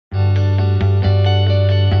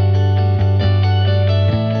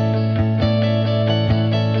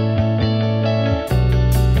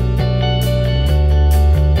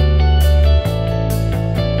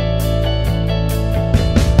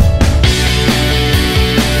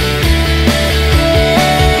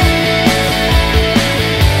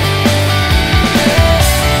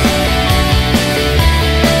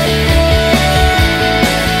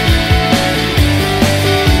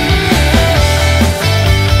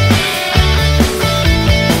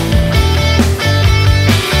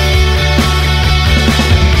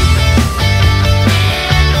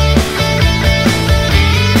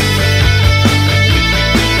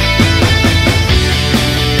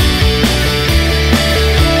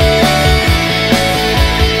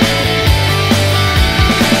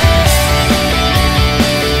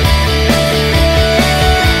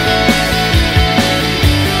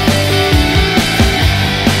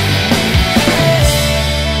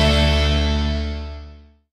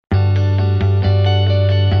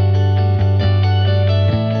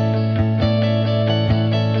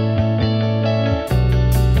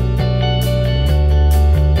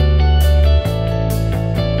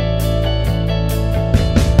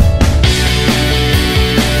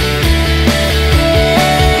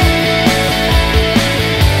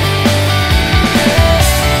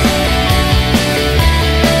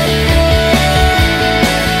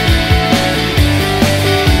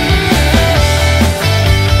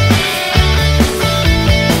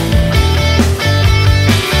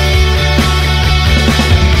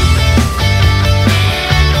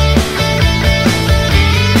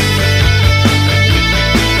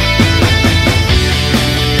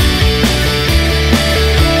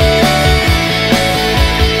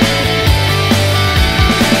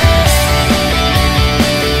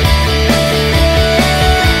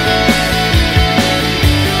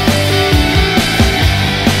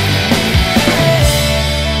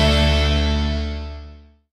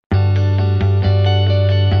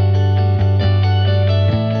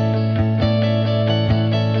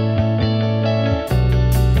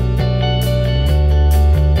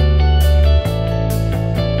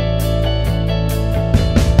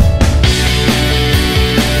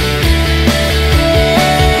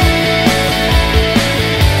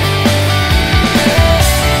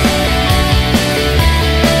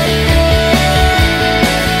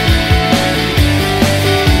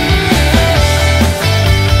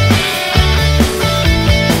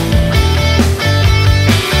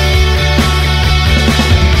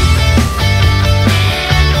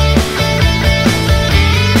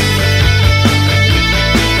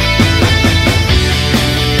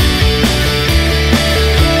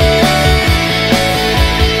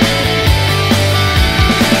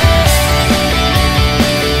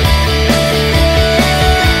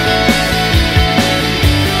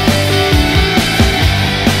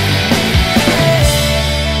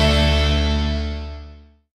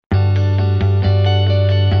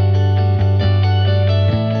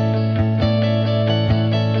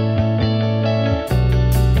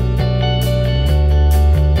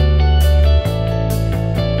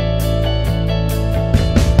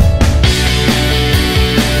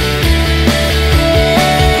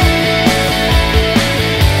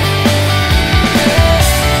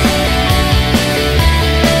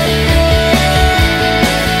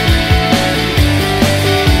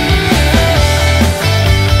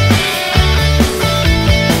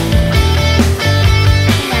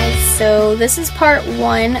this is part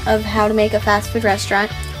 1 of how to make a fast food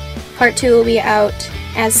restaurant. Part 2 will be out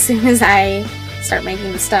as soon as I start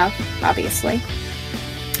making the stuff, obviously.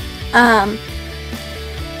 I'm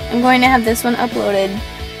going to have this one uploaded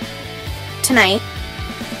tonight,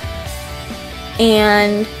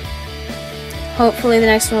 and hopefully the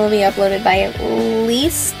next one will be uploaded by at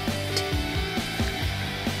least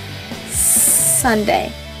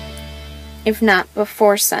Sunday, if not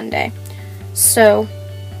before Sunday. So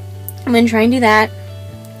I'm going to try and do that.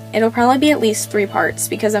 It'll probably be at least 3 parts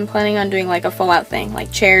because I'm planning on doing like a full out thing,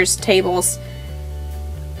 like chairs, tables,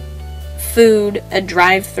 food, a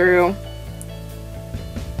drive-through,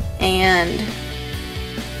 and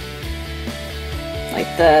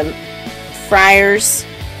like the fryers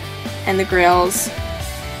and the grills.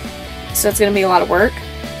 So it's going to be a lot of work.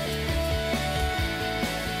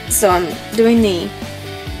 So I'm doing the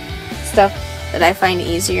stuff that I find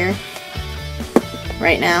easier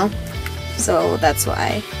right now. So that's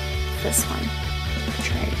why this one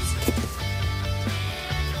trays.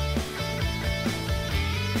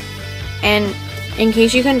 And in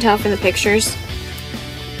case you couldn't tell from the pictures,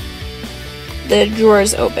 the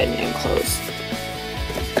drawers open and close.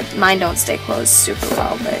 Mine don't stay closed super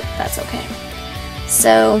well, but that's okay.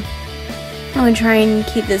 So I'm going to try and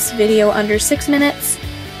keep this video under 6 minutes,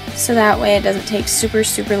 so that way it doesn't take super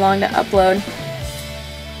long to upload.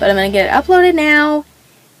 But I'm going to get it uploaded now,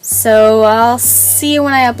 so I'll see you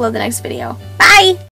when I upload the next video. Bye!